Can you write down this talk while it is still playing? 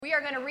we are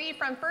going to read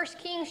from 1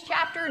 Kings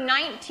chapter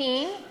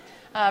 19,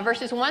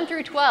 verses 1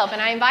 through 12. And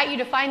I invite you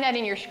to find that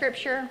in your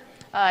scripture.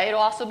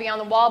 It'll also be on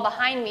the wall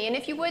behind me. And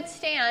if you would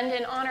stand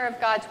in honor of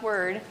God's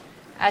word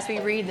as we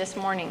read this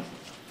morning.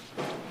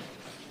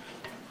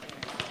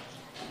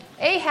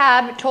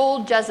 Ahab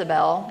told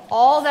Jezebel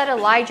all that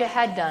Elijah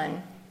had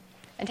done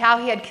and how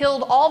he had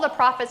killed all the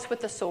prophets with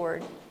the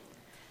sword.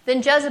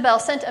 Then Jezebel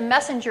sent a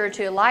messenger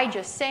to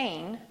Elijah,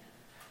 saying,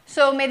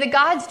 "So may the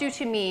gods do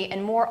to me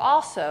and more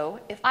also,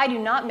 if I do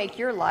not make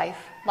your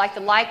life like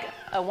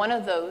one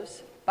of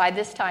those by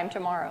this time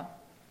tomorrow."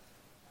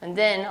 And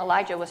then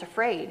Elijah was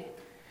afraid.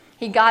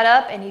 He got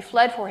up and he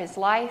fled for his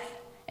life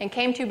and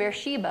came to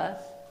Beersheba,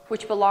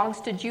 which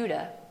belongs to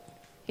Judah.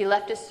 He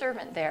left his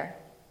servant there.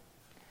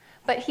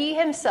 But he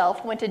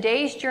himself went a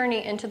day's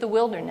journey into the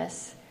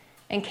wilderness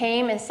and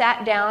came and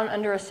sat down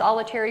under a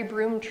solitary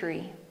broom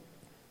tree.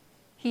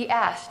 He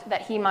asked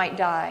that he might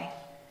die.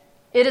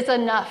 "It is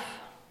enough.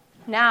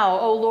 Now,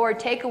 O Lord,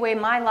 take away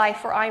my life,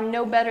 for I am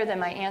no better than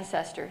my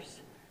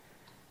ancestors."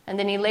 And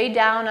then he lay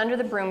down under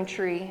the broom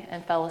tree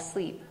and fell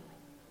asleep.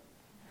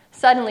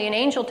 Suddenly an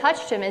angel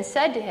touched him and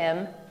said to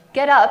him,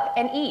 "Get up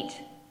and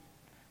eat."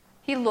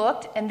 He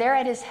looked, and there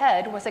at his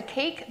head was a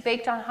cake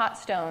baked on hot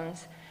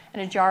stones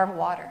and a jar of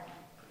water.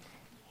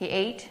 He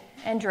ate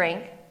and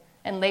drank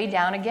and lay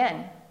down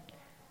again.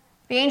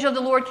 The angel of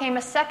the Lord came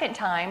a second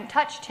time,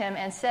 touched him,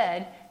 and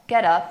said,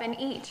 "Get up and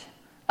eat.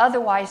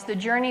 Otherwise, the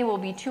journey will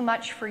be too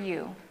much for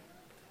you."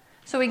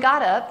 So he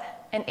got up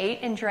and ate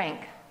and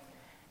drank.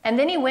 And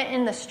then he went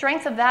in the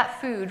strength of that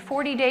food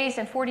 40 days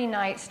and 40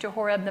 nights to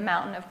Horeb, the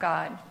mountain of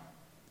God.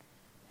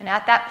 And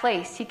at that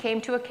place he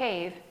came to a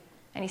cave,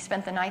 and he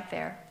spent the night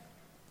there.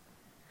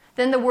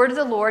 Then the word of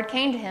the Lord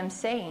came to him,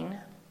 saying,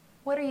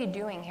 "What are you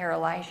doing here,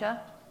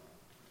 Elijah?"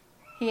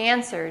 He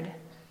answered,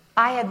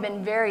 "I have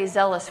been very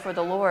zealous for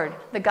the Lord,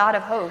 the God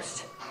of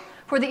hosts.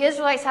 For the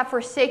Israelites have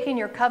forsaken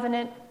your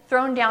covenant,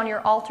 thrown down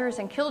your altars,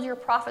 and killed your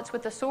prophets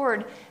with the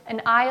sword,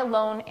 and I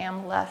alone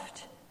am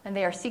left, and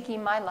they are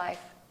seeking my life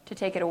to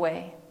take it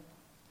away."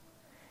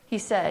 He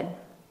said,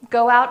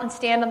 "Go out and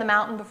stand on the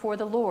mountain before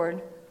the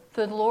Lord,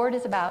 for the Lord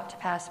is about to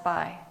pass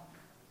by."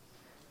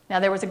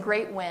 Now there was a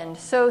great wind,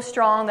 so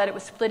strong that it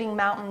was splitting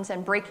mountains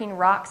and breaking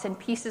rocks in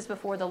pieces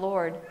before the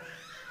Lord.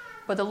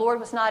 But the Lord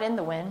was not in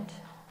the wind.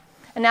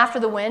 And after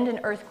the wind, an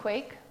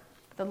earthquake.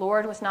 The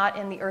Lord was not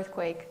in the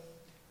earthquake.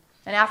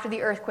 And after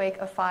the earthquake,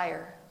 a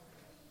fire.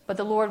 But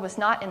the Lord was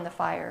not in the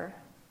fire.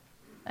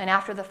 And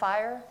after the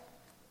fire,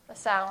 a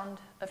sound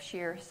of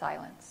sheer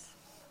silence.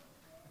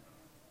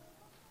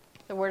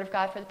 The word of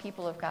God for the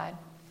people of God.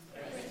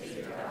 Thanks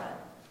be to God.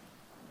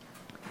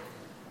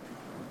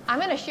 I'm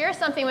going to share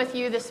something with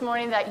you this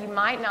morning that you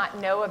might not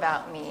know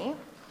about me.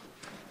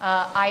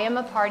 I am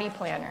a party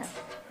planner.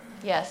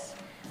 Yes,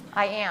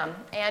 I am.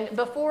 And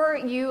before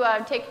you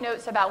take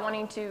notes about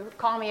wanting to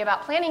call me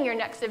about planning your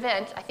next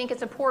event, I think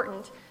it's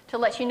important to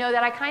let you know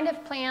that I kind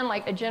of plan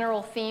like a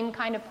general theme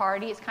kind of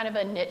party. It's kind of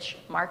a niche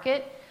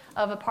market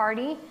of a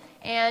party.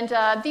 And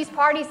these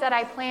parties that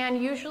I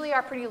plan usually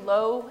are pretty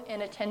low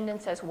in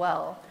attendance as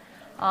well.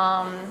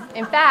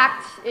 In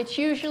fact, it's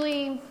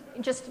usually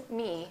just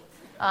me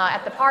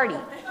at the party.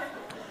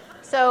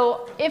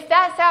 So if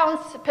that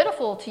sounds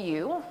pitiful to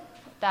you,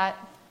 that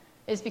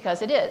is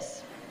because it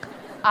is.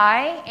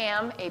 I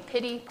am a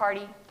pity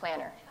party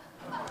planner.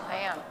 I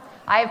am.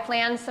 I have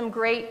planned some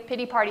great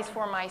pity parties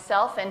for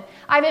myself, and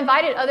I've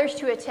invited others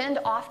to attend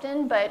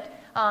often, but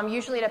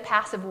usually in a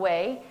passive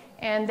way,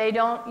 and they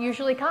don't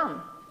usually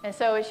come. And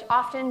so it's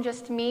often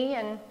just me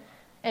and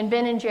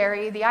Ben and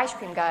Jerry, the ice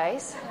cream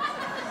guys,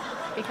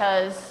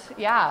 because,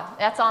 yeah,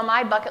 that's on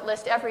my bucket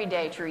list every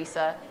day,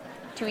 Teresa,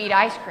 to eat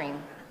ice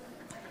cream.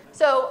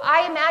 So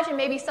I imagine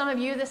maybe some of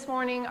you this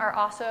morning are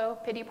also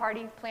pity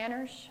party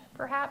planners.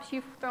 Perhaps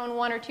you've thrown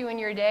one or two in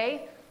your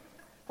day.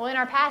 Well, in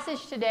our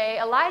passage today,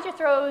 Elijah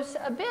throws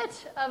a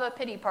bit of a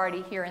pity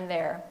party here and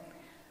there.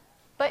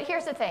 But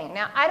here's the thing.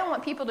 Now, I don't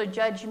want people to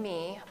judge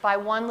me by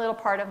one little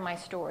part of my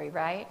story,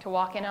 right? To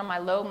walk in on my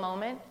low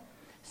moment.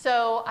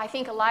 So I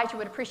think Elijah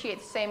would appreciate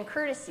the same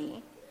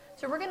courtesy.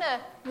 So we're going to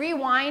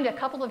rewind a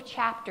couple of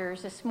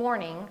chapters this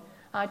morning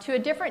to a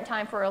different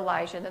time for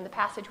Elijah than the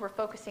passage we're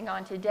focusing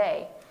on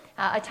today.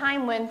 A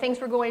time when things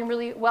were going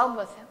really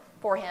well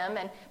for him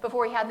and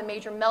before he had the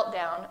major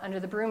meltdown under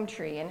the broom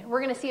tree. And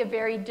we're going to see a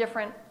very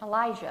different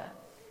Elijah.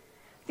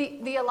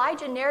 The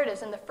Elijah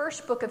narratives in the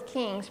first book of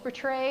Kings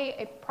portray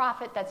a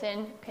prophet that's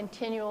in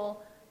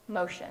continual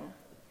motion.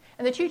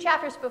 And the two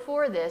chapters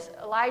before this,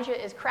 Elijah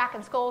is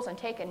cracking skulls and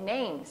taking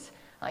names.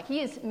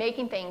 He is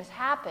making things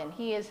happen.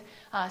 He is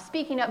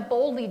speaking up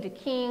boldly to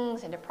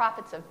kings and to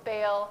prophets of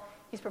Baal.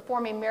 He's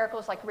performing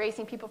miracles like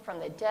raising people from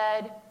the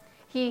dead.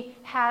 He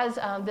has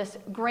this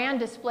grand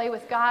display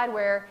with God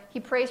where he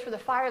prays for the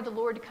fire of the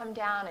Lord to come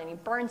down, and he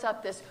burns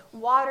up this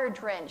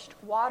water-drenched,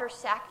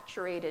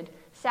 water-saturated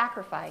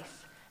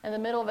sacrifice in the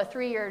middle of a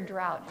 3-year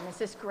drought. And it's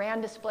this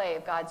grand display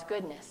of God's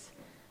goodness.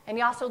 And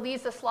he also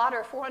leads the slaughter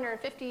of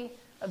 450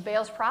 of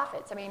Baal's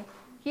prophets. I mean,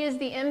 he is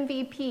the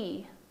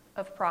MVP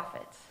of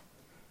prophets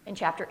in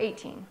chapter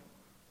 18.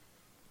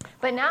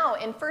 But now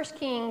in 1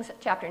 Kings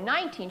chapter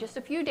 19, just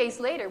a few days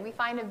later, we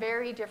find a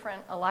very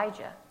different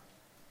Elijah.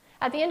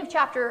 At the end of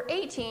chapter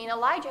 18,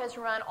 Elijah has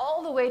run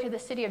all the way to the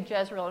city of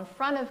Jezreel in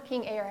front of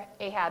King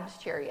Ahab's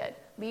chariot,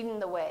 leading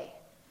the way.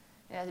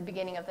 And at the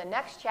beginning of the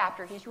next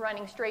chapter, he's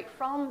running straight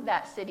from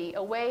that city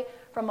away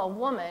from a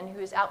woman who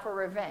is out for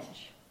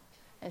revenge.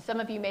 And some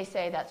of you may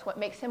say that's what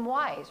makes him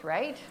wise,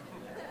 right?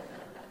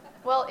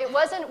 Well, it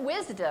wasn't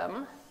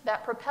wisdom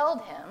that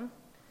propelled him.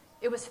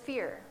 It was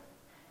fear.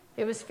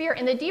 It was fear.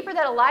 And the deeper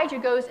that Elijah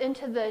goes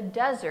into the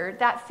desert,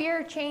 that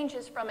fear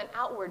changes from an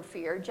outward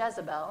fear,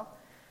 Jezebel,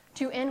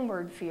 to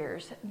inward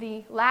fears.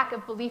 The lack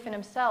of belief in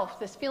himself,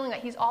 this feeling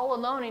that he's all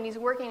alone and he's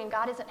working and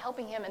God isn't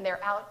helping him and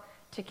they're out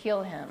to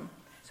kill him.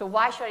 So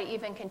why should I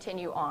even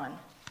continue on?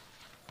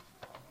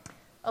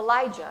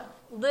 Elijah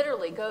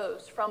literally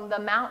goes from the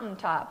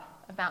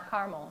mountaintop of Mount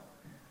Carmel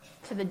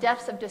to the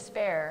depths of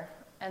despair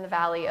and the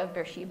valley of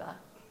Beersheba.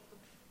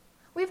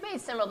 We've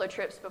made similar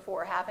trips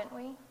before, haven't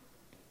we?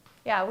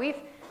 Yeah,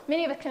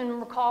 many of us can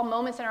recall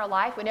moments in our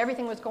life when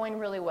everything was going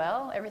really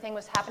well, everything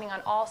was happening on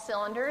all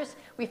cylinders.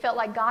 We felt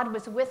like God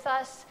was with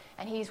us,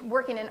 and he's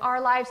working in our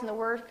lives and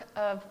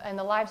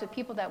the lives of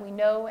people that we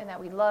know and that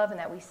we love and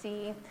that we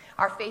see.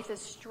 Our faith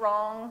is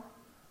strong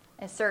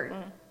and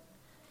certain.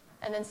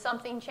 And then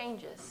something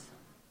changes.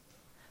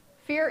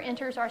 Fear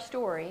enters our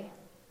story,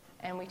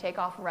 and we take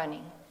off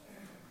running.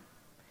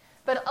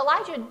 But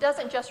Elijah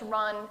doesn't just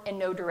run in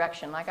no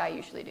direction like I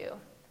usually do.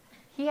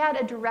 He had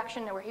a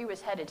direction where he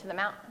was headed to the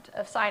Mount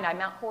of Sinai,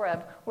 Mount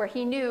Horeb, where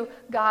he knew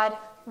God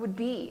would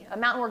be, a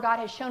mountain where God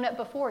had shown up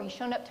before. He's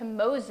shown up to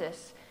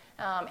Moses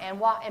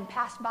and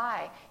passed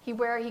by,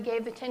 where he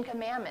gave the Ten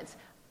Commandments.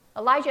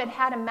 Elijah had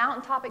had a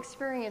mountaintop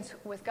experience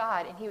with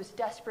God, and he was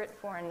desperate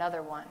for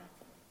another one.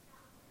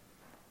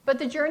 But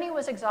the journey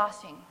was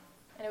exhausting,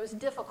 and it was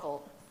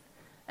difficult.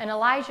 And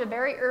Elijah,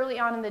 very early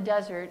on in the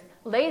desert,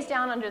 lays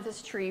down under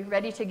this tree,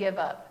 ready to give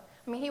up.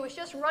 I mean, he was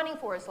just running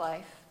for his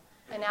life,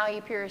 and now he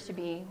appears to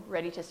be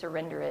ready to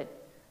surrender it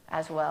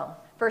as well.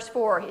 Verse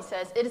 4, he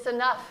says, "It is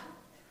enough.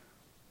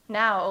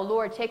 Now, O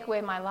Lord, take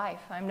away my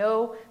life. I'm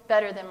no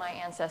better than my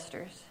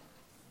ancestors."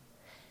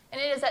 And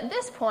it is at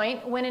this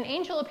point when an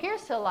angel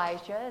appears to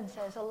Elijah and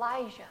says,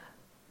 Elijah,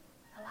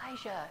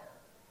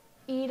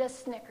 eat a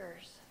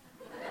Snickers.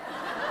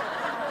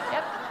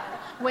 Yep.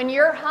 When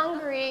you're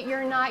hungry,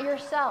 you're not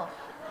yourself.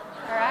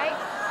 All right?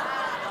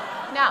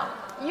 Now,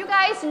 you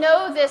guys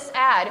know this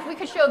ad. If we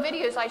could show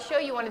videos, I'd show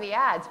you one of the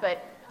ads.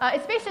 But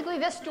it's basically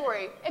this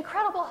story.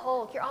 Incredible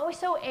Hulk. You're always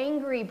so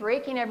angry,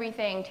 breaking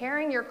everything,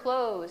 tearing your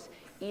clothes.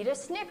 Eat a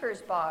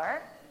Snickers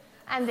bar,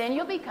 and then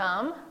you'll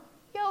become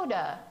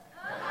Yoda.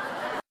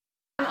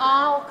 I'm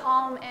all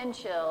calm and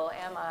chill,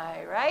 am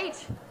I,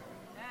 right?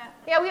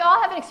 Yeah, we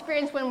all have an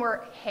experience when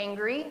we're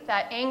hangry,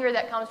 that anger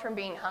that comes from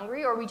being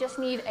hungry, or we just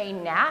need a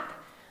nap.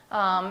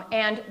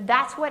 And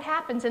that's what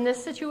happens in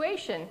this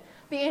situation.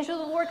 The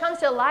angel of the Lord comes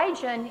to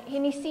Elijah, and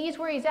he sees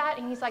where he's at,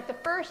 and he's like, the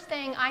first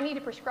thing I need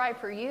to prescribe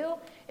for you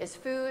is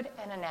food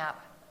and a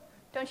nap.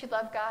 Don't you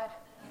love God?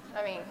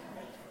 I mean,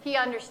 he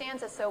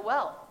understands us so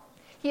well.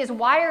 He has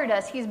wired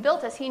us. He's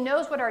built us. He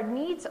knows what our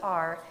needs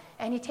are,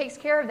 and he takes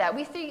care of that.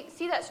 We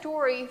see that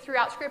story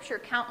throughout Scripture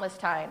countless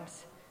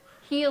times.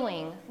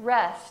 Healing,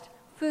 rest,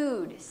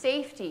 food,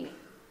 safety.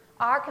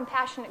 Our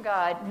compassionate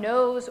God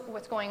knows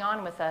what's going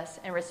on with us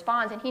and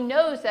responds, and he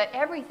knows that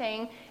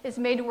everything is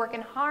made to work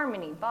in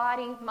harmony,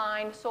 body,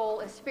 mind, soul,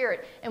 and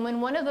spirit. And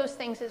when one of those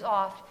things is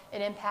off,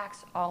 it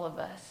impacts all of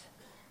us.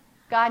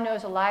 God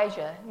knows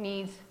Elijah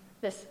needs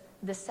this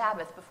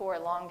Sabbath before a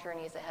long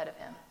journey is ahead of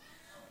him.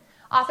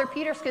 Author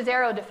Peter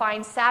Scazzero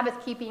defines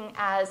Sabbath keeping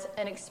as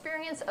an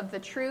experience of the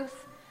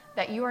truth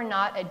that you are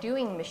not a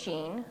doing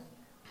machine,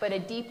 but a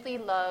deeply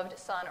loved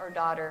son or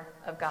daughter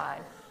of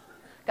God.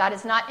 God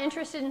is not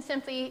interested in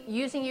simply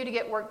using you to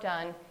get work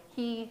done.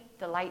 He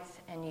delights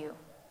in you.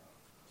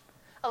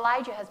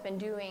 Elijah has been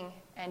doing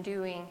and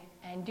doing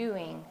and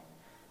doing,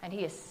 and he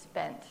is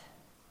spent.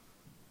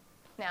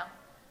 Now,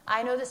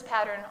 I know this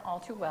pattern all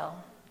too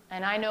well,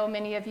 and I know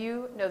many of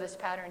you know this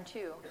pattern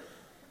too.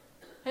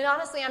 And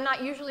honestly, I'm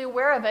not usually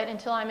aware of it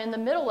until I'm in the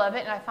middle of it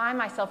and I find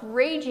myself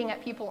raging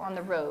at people on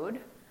the road,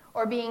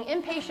 or being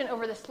impatient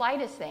over the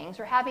slightest things,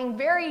 or having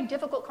very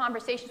difficult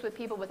conversations with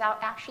people without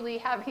actually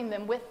having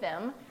them with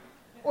them,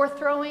 or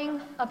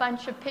throwing a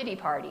bunch of pity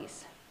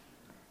parties.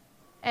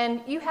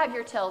 And you have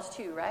your tells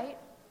too, right?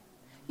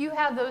 You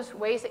have those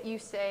ways that you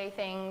say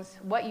things,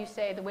 what you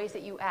say, the ways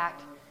that you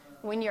act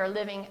when you're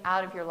living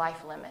out of your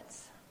life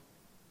limits.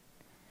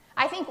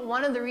 I think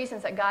one of the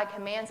reasons that God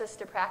commands us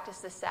to practice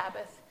the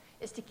Sabbath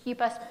is to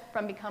keep us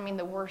from becoming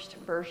the worst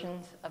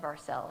versions of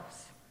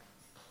ourselves.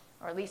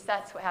 Or at least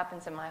that's what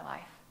happens in my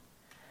life.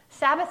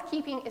 Sabbath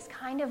keeping is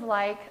kind of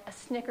like a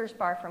Snickers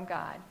bar from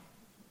God.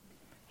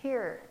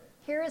 Here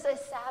is a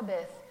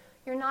Sabbath.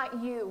 You're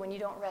not you when you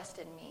don't rest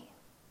in me.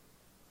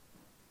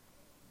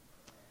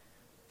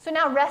 So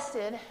now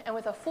rested and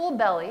with a full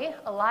belly,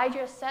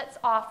 Elijah sets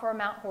off for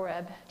Mount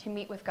Horeb to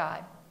meet with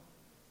God.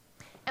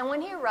 And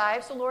when he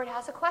arrives, the Lord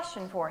has a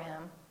question for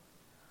him.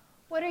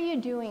 What are you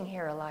doing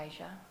here,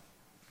 Elijah?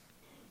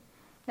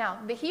 Now,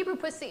 the Hebrew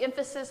puts the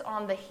emphasis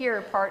on the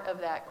here part of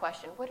that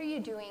question. What are you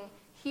doing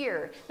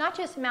here? Not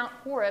just Mount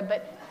Horeb,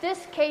 but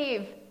this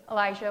cave,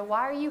 Elijah.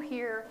 Why are you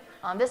here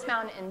on this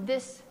mountain in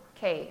this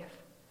cave?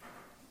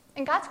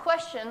 And God's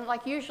question,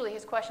 like usually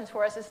his questions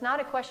for us, is not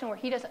a question where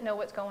he doesn't know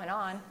what's going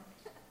on.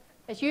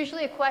 It's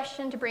usually a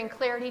question to bring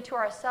clarity to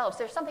ourselves.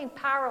 There's something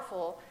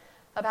powerful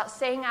about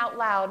saying out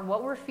loud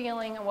what we're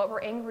feeling and what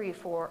we're angry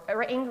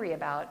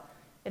about.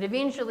 It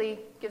eventually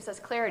gives us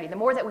clarity. The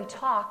more that we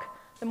talk,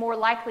 the more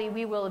likely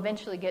we will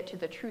eventually get to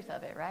the truth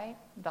of it, right?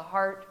 The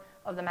heart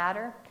of the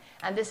matter.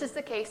 And this is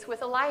the case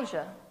with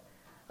Elijah.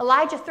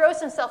 Elijah throws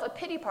himself a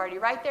pity party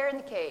right there in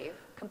the cave,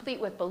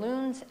 complete with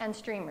balloons and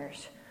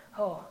streamers.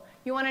 Oh,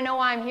 you want to know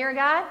why I'm here,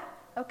 God?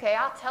 Okay,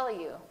 I'll tell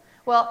you.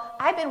 Well,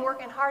 I've been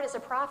working hard as a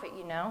prophet,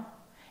 you know.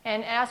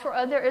 And as for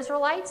other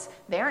Israelites,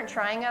 they aren't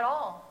trying at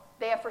all.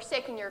 They have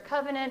forsaken your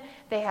covenant.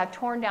 They have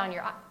torn down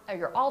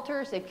your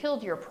altars. They've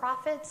killed your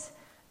prophets.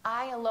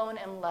 I alone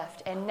am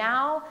left. And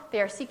now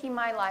they are seeking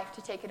my life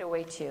to take it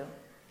away too.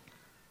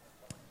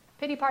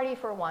 Pity party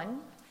for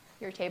one.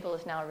 Your table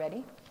is now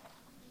ready.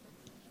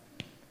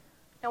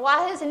 Now,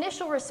 while his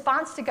initial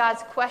response to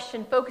God's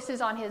question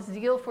focuses on his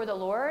zeal for the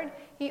Lord,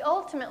 he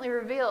ultimately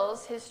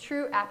reveals his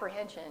true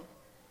apprehension.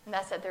 And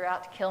that's that they're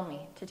out to kill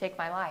me, to take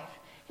my life.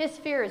 His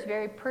fear is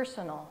very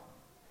personal.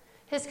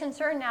 His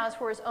concern now is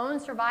for his own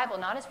survival,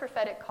 not his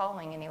prophetic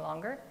calling any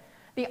longer.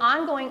 The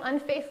ongoing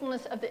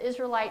unfaithfulness of the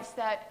Israelites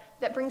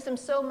that brings him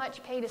so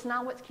much pain is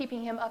not what's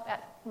keeping him up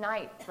at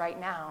night right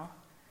now.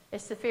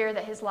 It's the fear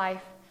that his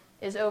life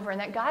is over and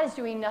that God is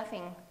doing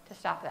nothing to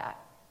stop that.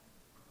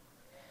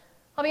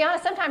 I'll be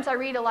honest, sometimes I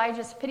read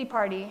Elijah's pity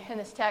party in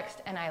this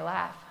text and I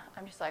laugh.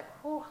 I'm just like,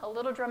 ooh, a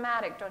little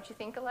dramatic, don't you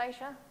think,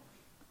 Elijah?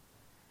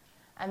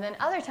 And then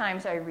other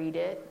times I read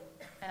it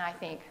and I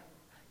think,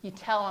 you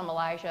tell him,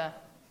 Elijah.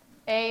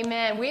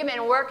 Amen. We've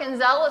been working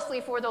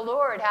zealously for the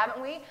Lord,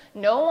 haven't we?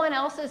 No one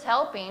else is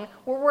helping.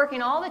 We're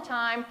working all the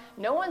time.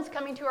 No one's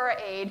coming to our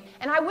aid.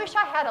 And I wish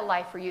I had a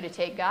life for you to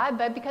take, God,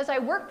 but because I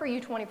work for you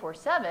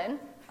 24/7,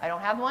 I don't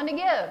have one to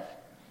give.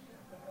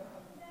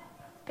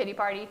 Pity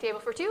party, table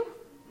for two,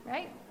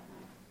 right?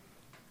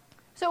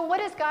 So what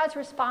is God's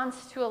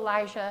response to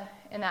Elijah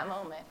in that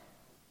moment?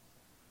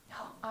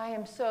 Oh, I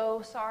am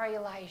so sorry,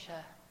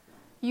 Elijah.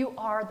 You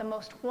are the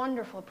most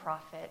wonderful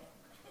prophet.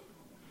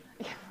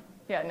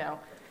 Yeah, no,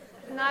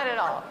 not at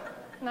all.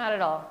 Not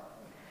at all.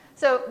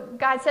 So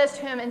God says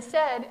to him,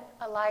 instead,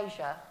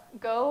 Elijah,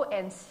 go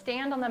and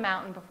stand on the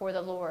mountain before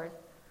the Lord,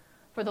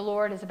 for the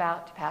Lord is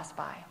about to pass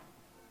by.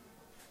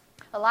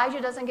 Elijah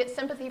doesn't get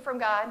sympathy from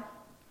God.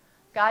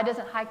 God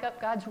doesn't hike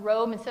up God's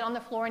robe and sit on the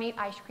floor and eat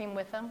ice cream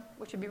with him,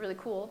 which would be really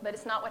cool, but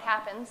it's not what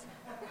happens.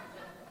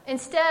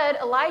 Instead,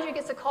 Elijah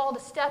gets a call to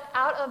step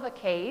out of a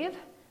cave,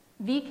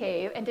 the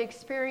cave, and to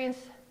experience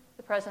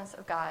the presence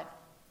of God.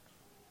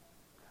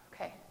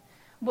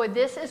 Boy,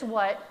 this is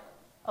what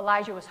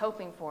Elijah was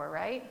hoping for,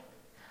 right?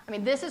 I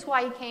mean, this is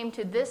why he came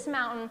to this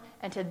mountain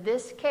and to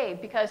this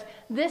cave, because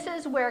this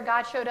is where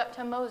God showed up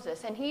to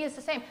Moses, and he is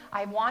the same.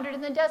 I wandered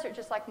in the desert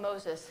just like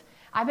Moses.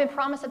 I've been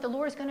promised that the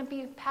Lord is going to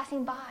be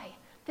passing by.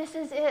 This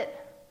is it.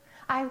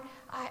 I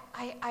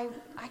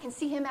can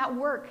see him at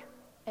work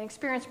and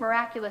experience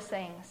miraculous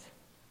things.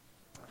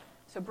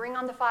 So bring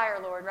on the fire,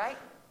 Lord, right?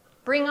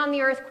 Bring on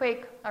the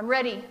earthquake. I'm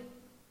ready.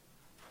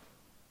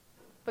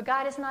 But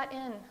God is not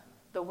in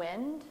the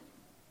wind,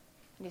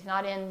 and he's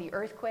not in the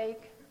earthquake,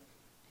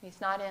 and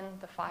he's not in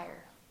the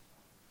fire.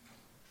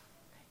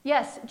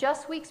 Yes,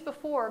 just weeks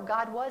before,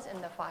 God was in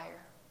the fire.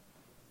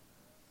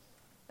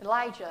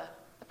 Elijah,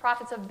 the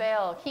prophets of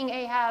Baal, King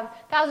Ahab,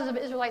 thousands of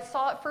Israelites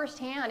saw it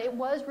firsthand. It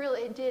was real.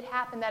 It did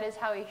happen. That is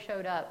how he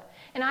showed up.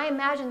 And I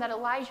imagine that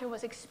Elijah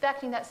was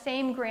expecting that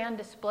same grand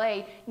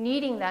display,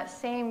 needing that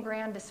same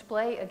grand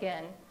display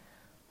again.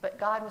 But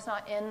God was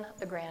not in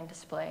the grand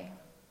display.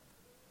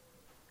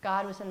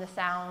 God was in the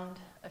sound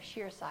of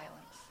sheer silence.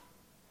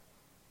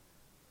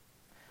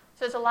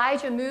 So as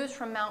Elijah moves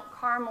from Mount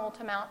Carmel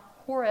to Mount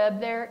Horeb,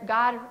 there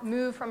God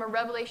moved from a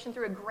revelation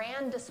through a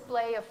grand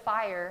display of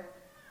fire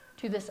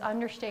to this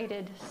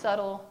understated,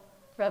 subtle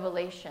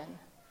revelation.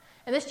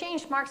 And this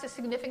change marks a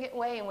significant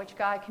way in which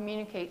God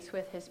communicates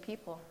with his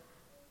people.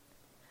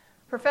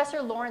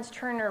 Professor Lawrence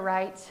Turner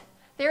writes,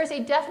 there is a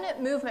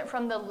definite movement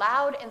from the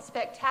loud and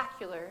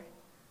spectacular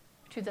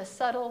to the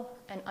subtle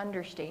and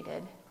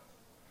understated.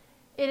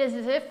 It is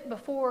as if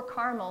before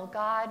Carmel,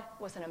 God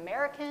was an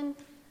American,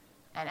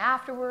 and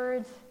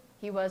afterwards,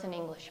 he was an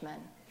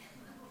Englishman.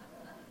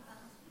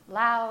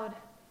 Loud,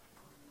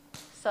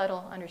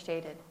 subtle,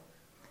 understated.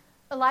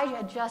 Elijah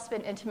had just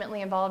been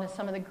intimately involved in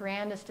some of the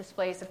grandest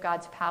displays of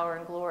God's power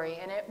and glory,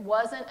 and it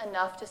wasn't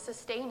enough to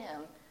sustain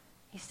him.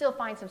 He still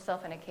finds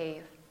himself in a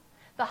cave.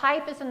 The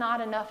hype is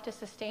not enough to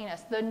sustain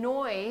us. The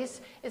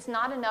noise is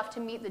not enough to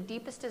meet the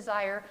deepest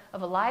desire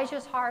of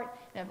Elijah's heart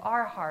and of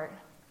our heart,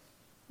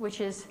 which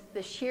is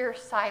the sheer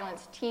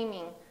silence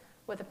teeming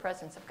with the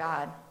presence of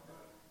God.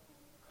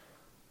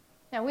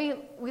 Now, we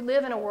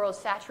live in a world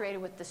saturated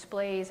with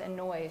displays and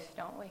noise,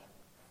 don't we?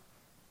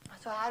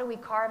 So how do we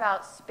carve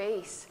out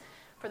space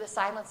for the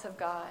silence of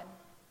God?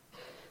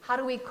 How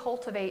do we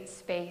cultivate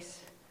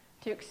space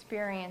to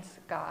experience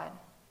God?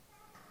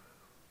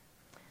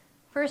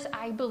 First,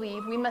 I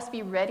believe we must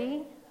be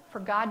ready for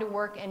God to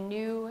work in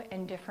new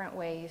and different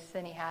ways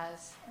than he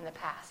has in the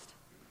past.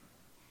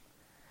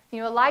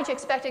 Elijah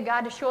expected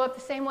God to show up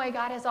the same way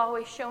God has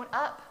always shown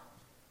up.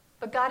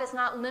 But God is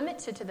not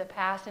limited to the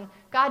past, and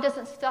God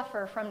doesn't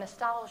suffer from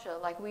nostalgia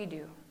like we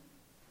do.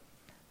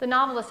 The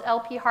novelist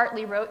L.P.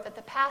 Hartley wrote that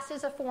the past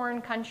is a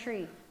foreign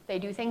country. They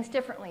do things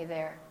differently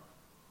there.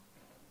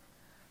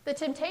 The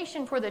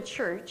temptation for the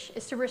church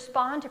is to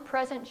respond to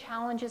present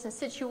challenges and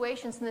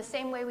situations in the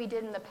same way we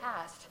did in the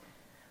past.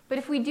 But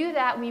if we do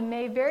that, we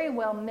may very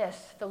well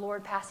miss the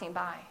Lord passing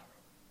by.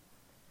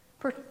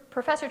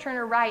 Professor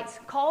Turner writes,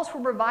 calls for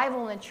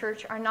revival in the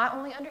church are not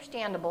only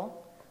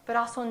understandable, but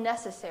also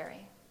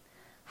necessary.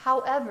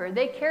 However,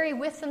 they carry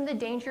with them the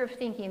danger of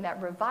thinking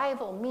that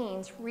revival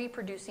means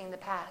reproducing the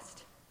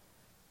past.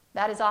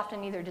 That is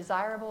often neither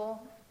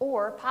desirable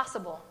or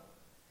possible.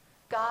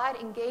 God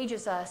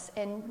engages us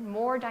in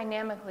more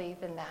dynamically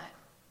than that.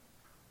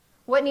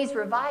 What needs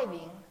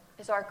reviving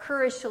is our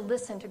courage to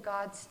listen to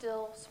God's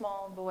still,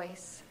 small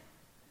voice.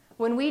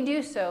 When we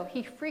do so,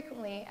 he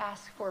frequently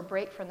asks for a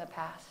break from the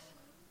past,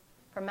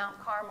 from Mount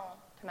Carmel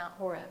to Mount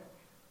Horeb.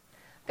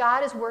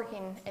 God is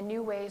working in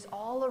new ways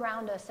all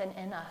around us and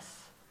in us.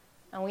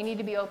 And we need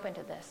to be open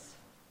to this.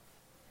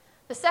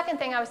 The second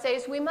thing I would say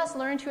is we must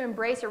learn to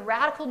embrace a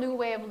radical new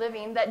way of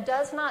living that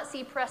does not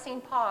see pressing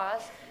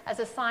pause as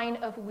a sign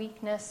of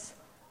weakness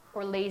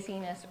or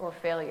laziness or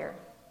failure.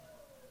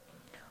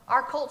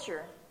 Our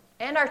culture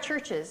and our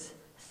churches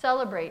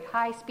celebrate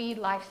high-speed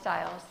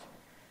lifestyles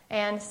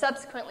and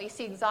subsequently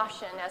see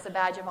exhaustion as a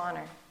badge of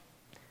honor.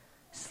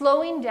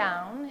 Slowing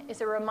down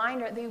is a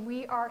reminder that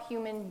we are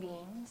human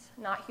beings,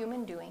 not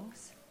human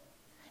doings,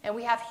 and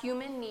we have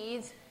human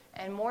needs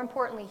and, more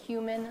importantly,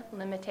 human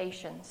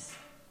limitations.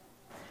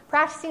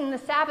 Practicing the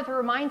Sabbath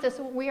reminds us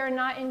we are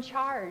not in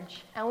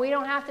charge, and we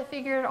don't have to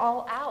figure it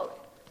all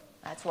out.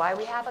 That's why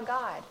we have a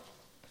God.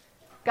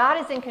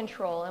 God is in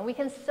control, and we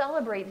can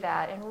celebrate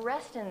that and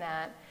rest in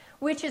that,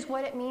 which is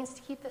what it means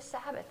to keep the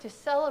Sabbath, to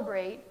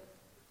celebrate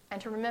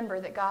and to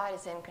remember that God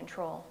is in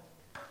control.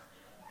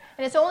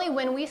 And it's only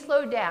when we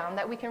slow down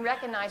that we can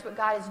recognize what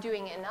God is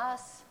doing in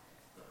us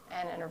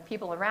and in our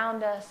people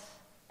around us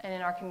and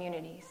in our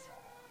communities.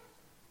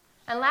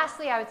 And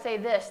lastly, I would say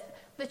this.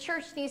 The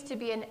church needs to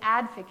be an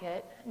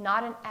advocate,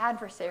 not an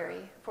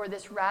adversary, for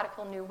this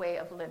radical new way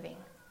of living.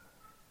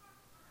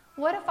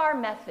 What if our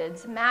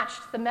methods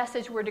matched the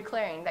message we're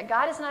declaring, that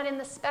God is not in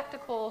the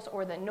spectacles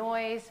or the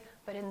noise,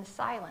 but in the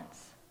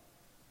silence?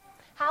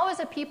 How, as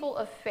a people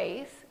of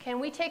faith, can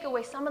we take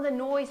away some of the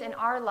noise in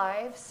our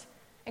lives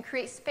and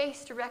create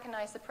space to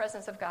recognize the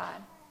presence of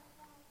God?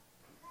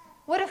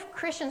 What if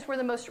Christians were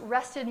the most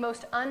rested,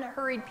 most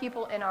unhurried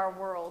people in our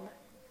world,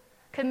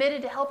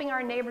 committed to helping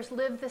our neighbors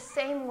live the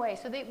same way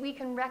so that we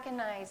can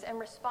recognize and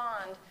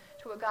respond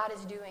to what God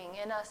is doing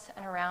in us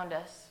and around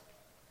us?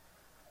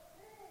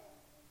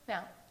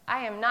 Now, I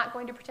am not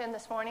going to pretend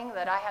this morning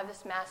that I have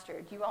this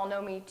mastered. You all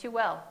know me too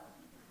well.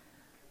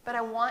 But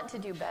I want to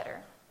do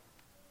better.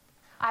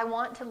 I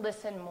want to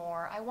listen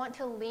more. I want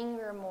to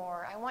linger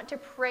more. I want to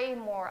pray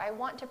more. I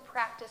want to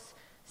practice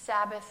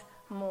Sabbath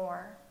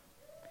more.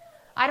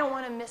 I don't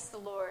want to miss the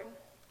Lord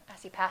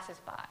as he passes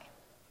by.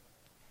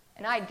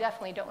 And I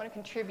definitely don't want to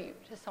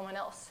contribute to someone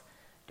else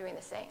doing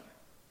the same.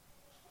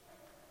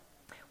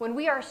 When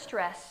we are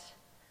stressed,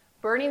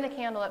 burning the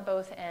candle at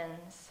both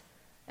ends,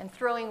 and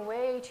throwing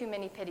way too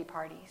many pity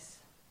parties,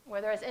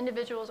 whether as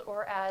individuals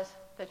or as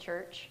the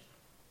church,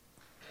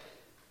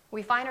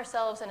 we find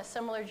ourselves in a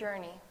similar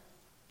journey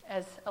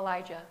as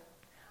Elijah.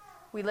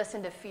 We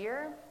listen to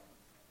fear.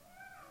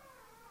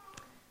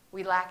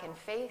 We lack in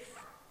faith.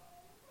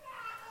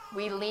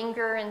 We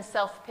linger in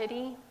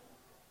self-pity.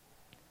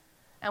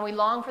 And we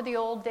long for the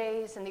old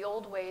days and the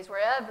old ways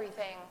where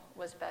everything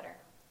was better.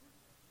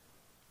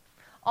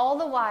 All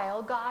the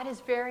while, God is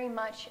very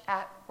much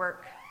at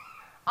work,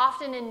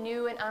 often in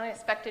new and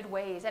unexpected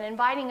ways, and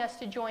inviting us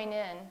to join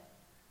in.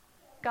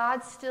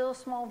 God's still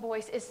small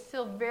voice is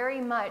still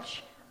very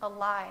much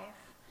alive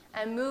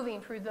and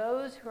moving through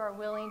those who are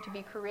willing to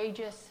be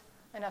courageous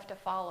enough to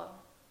follow.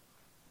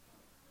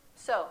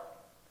 So,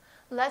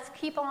 let's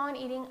keep on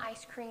eating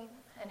ice cream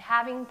and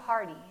having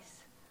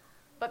parties,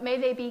 but may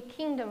they be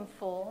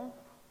kingdom-full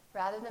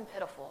rather than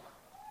pitiful.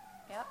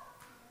 Yep.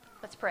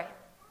 Let's pray.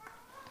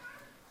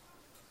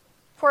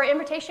 For our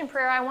invitation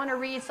prayer, I want to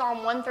read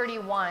Psalm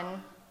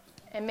 131,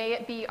 and may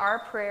it be our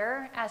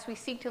prayer as we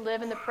seek to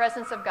live in the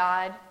presence of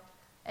God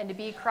and to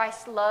be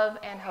Christ's love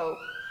and hope.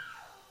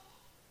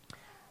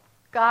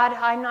 God,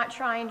 I'm not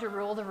trying to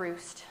rule the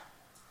roost.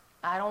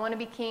 I don't want to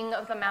be king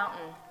of the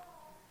mountain.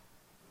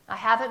 I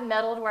haven't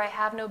meddled where I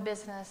have no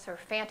business or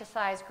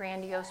fantasized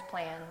grandiose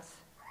plans.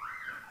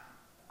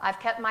 I've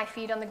kept my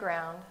feet on the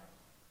ground.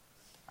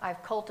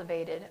 I've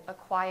cultivated a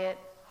quiet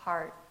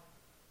heart.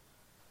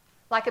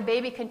 Like a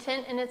baby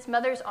content in its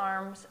mother's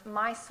arms,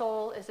 my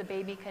soul is a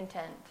baby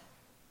content.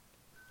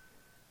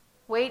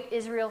 Wait,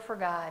 Israel, for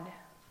God.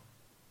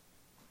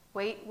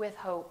 Wait with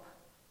hope.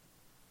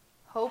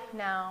 Hope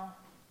now,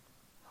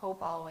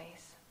 hope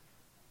always.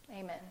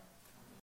 Amen.